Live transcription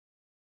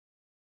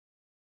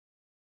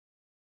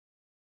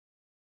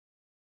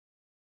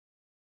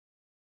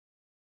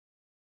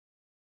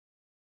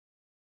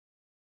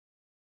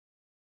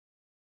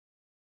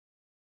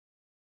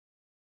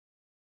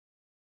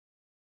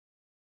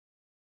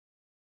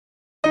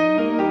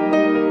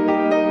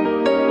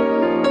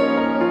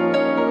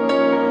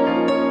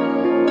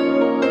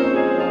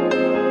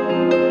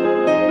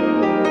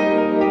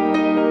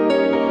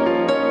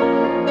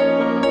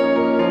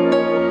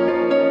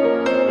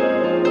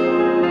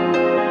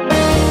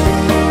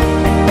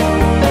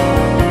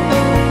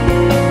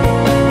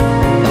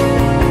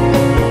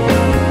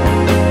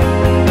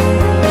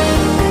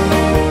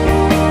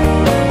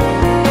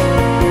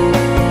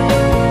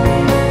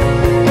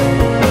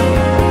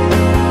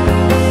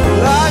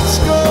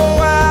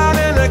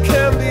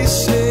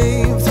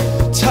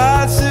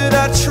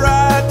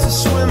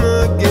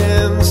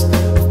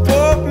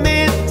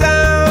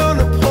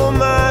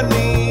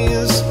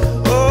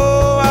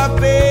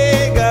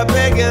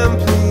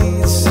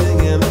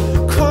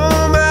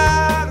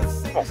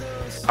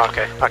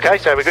Okay. Okay,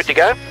 so we're good to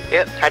go?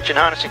 Yep. Hatch and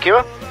harness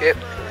secure? Yep.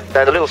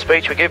 So the little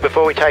speech we give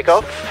before we take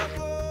off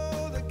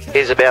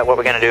is about what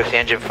we're going to do if the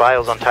engine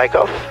fails on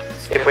takeoff.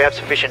 If we have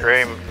sufficient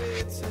room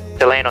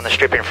to land on the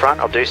strip in front,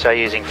 I'll do so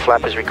using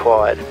flap as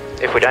required.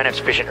 If we don't have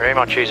sufficient room,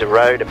 I'll choose a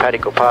road, a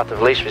paddock or path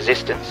of least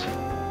resistance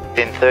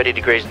within 30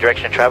 degrees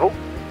direction of travel.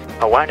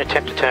 I won't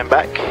attempt to turn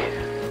back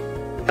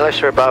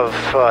unless we're above,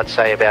 I'd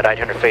say about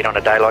 800 feet on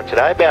a day like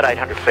today, about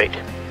 800 feet.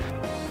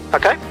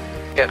 Okay?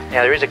 Yep.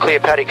 Now there is a clear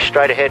paddock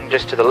straight ahead and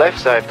just to the left,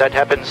 so if that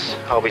happens,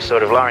 I'll be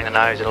sort of lowering the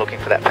nose and looking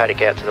for that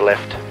paddock out to the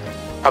left.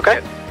 Okay?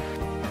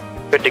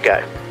 Yep. Good to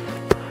go.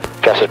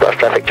 Jasper's Brush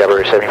traffic,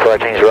 Jabberoo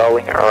 7418 is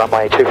rolling,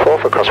 runway 24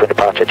 for crosswind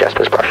departure,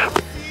 Jasper's Brush.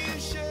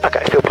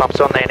 Okay, fuel pump's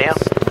on there now.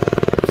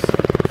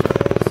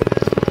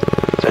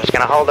 So just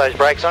going to hold those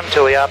brakes on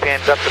until the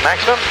RPM's up to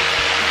maximum.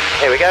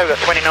 There we go, we've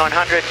got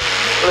 2900,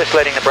 just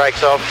letting the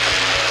brakes off.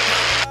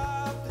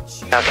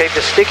 Now keep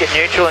the stick at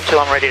neutral until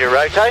I'm ready to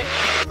rotate.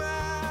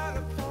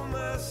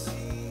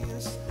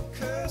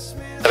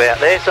 About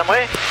there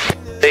somewhere.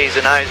 Ease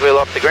the nose wheel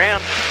off the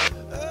ground.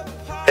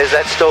 There's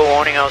that stall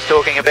warning I was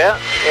talking about.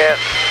 Yeah.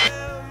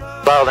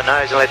 Lower the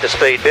nose and let the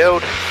speed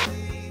build.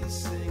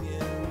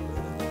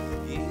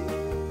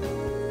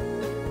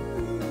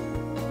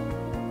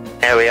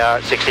 Now we are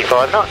at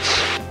 65 knots.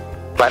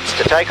 Flaps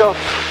to take off.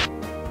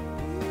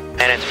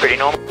 And it's pretty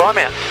normal climb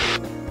out.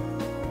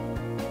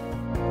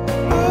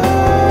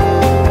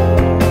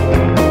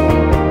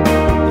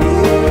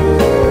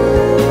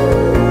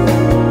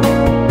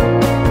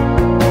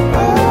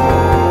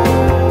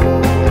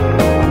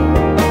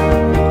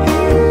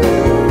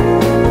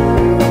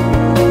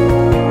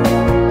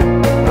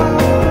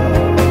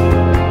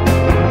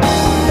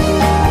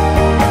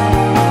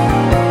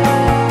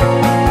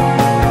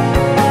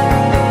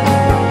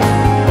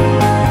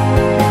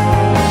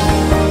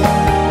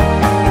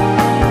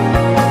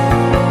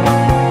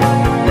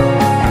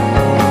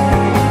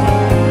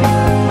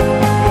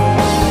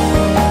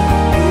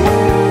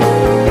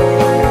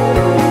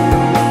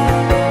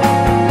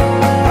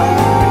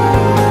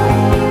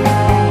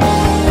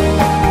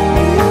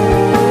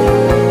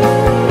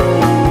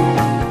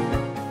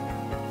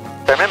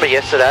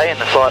 Yesterday in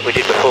the flight we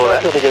did before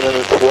that. Traffic and then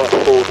it's white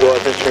forward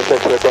wide instrument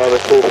taxiway Bravo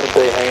 4 from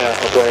B hangar.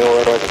 I'm going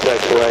all the way to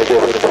taxiway,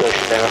 airport approach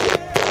now.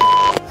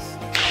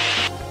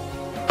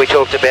 We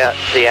talked about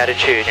the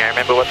attitude. Now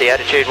remember what the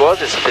attitude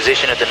was? It's the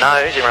position of the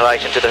nose in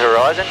relation to the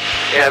horizon.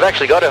 Yeah, I've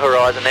actually got a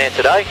horizon there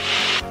today,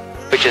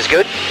 which is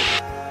good.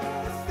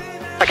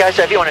 Okay,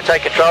 so if you want to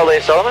take control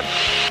there, Solomon.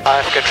 I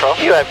have control.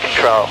 You have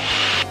control.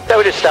 So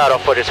we'll just start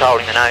off by just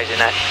holding the nose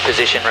in that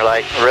position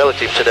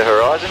relative to the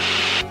horizon.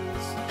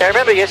 Now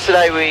remember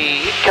yesterday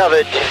we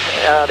covered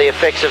the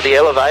effects of the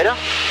elevator,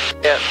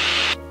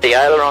 the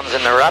ailerons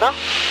and the rudder.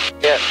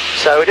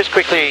 So we'll just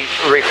quickly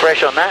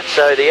refresh on that.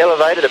 So the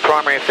elevator, the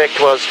primary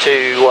effect was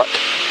to what?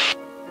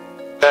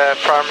 The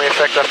primary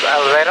effect of the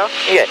elevator?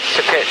 Yes.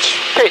 To pitch.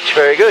 Pitch,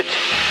 very good.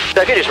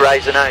 So if you just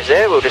raise the nose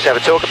there, we'll just have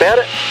a talk about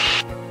it.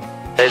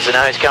 There's the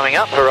nose coming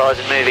up,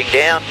 horizon moving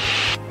down,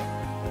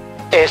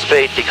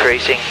 airspeed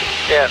decreasing,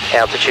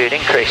 altitude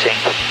increasing.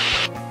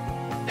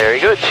 Very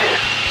good.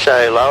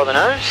 So lower the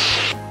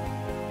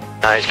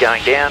nose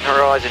going down,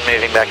 horizon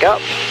moving back up.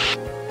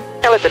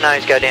 Now let the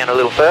nose go down a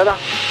little further.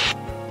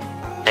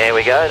 There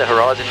we go, the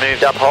horizon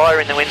moved up higher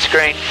in the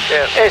windscreen.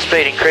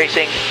 Airspeed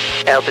increasing,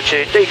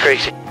 altitude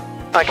decreasing.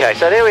 Okay,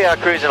 so there we are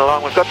cruising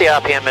along. We've got the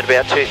RPM at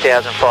about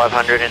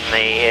 2,500 and the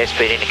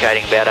airspeed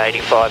indicating about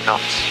 85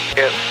 knots.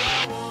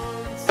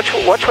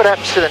 Watch what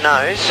happens to the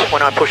nose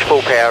when I push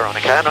full power on,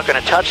 okay? I'm not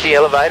going to touch the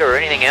elevator or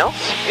anything else.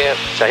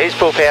 So here's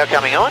full power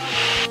coming on.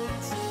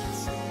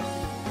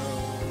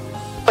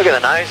 Look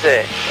at the nose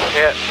there.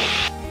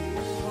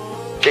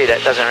 Gee,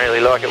 that doesn't really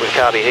like it with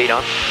carby heat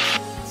on.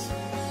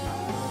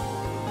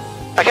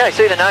 Okay,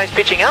 see the nose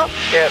pitching up?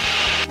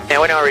 Now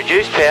when I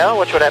reduce power,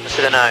 watch what happens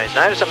to the nose.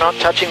 Notice I'm not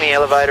touching the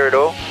elevator at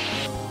all.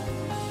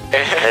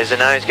 There's the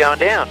nose going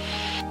down.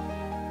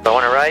 If I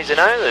want to raise the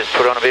nose, let's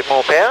put on a bit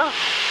more power.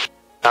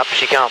 Up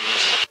she comes.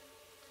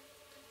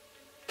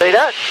 See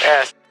that?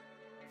 Yes.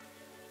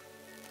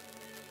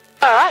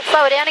 Alright,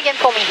 slow it down again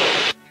for me.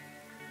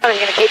 I'm just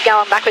going to keep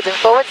going backwards and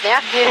forwards now.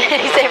 You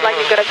seem like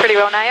you've got it pretty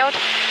well nailed.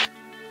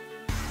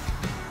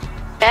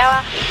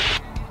 Power.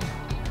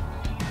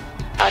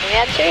 Holding the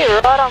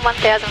attitude, right on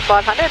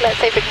 1,500. Let's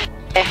see if we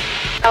can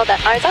hold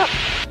that nose up.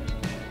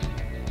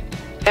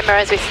 Remember,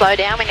 as we slow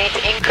down, we need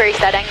to increase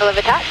that angle of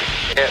attack.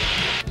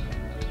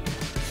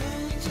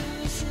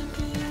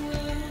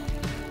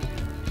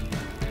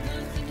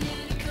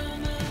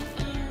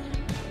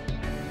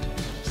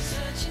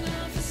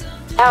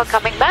 Power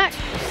coming back.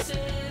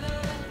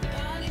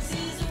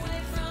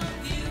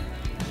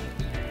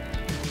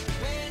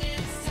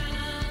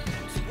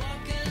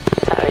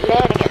 So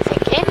letting it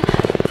sink in.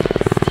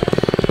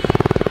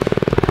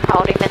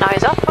 Holding the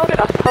nose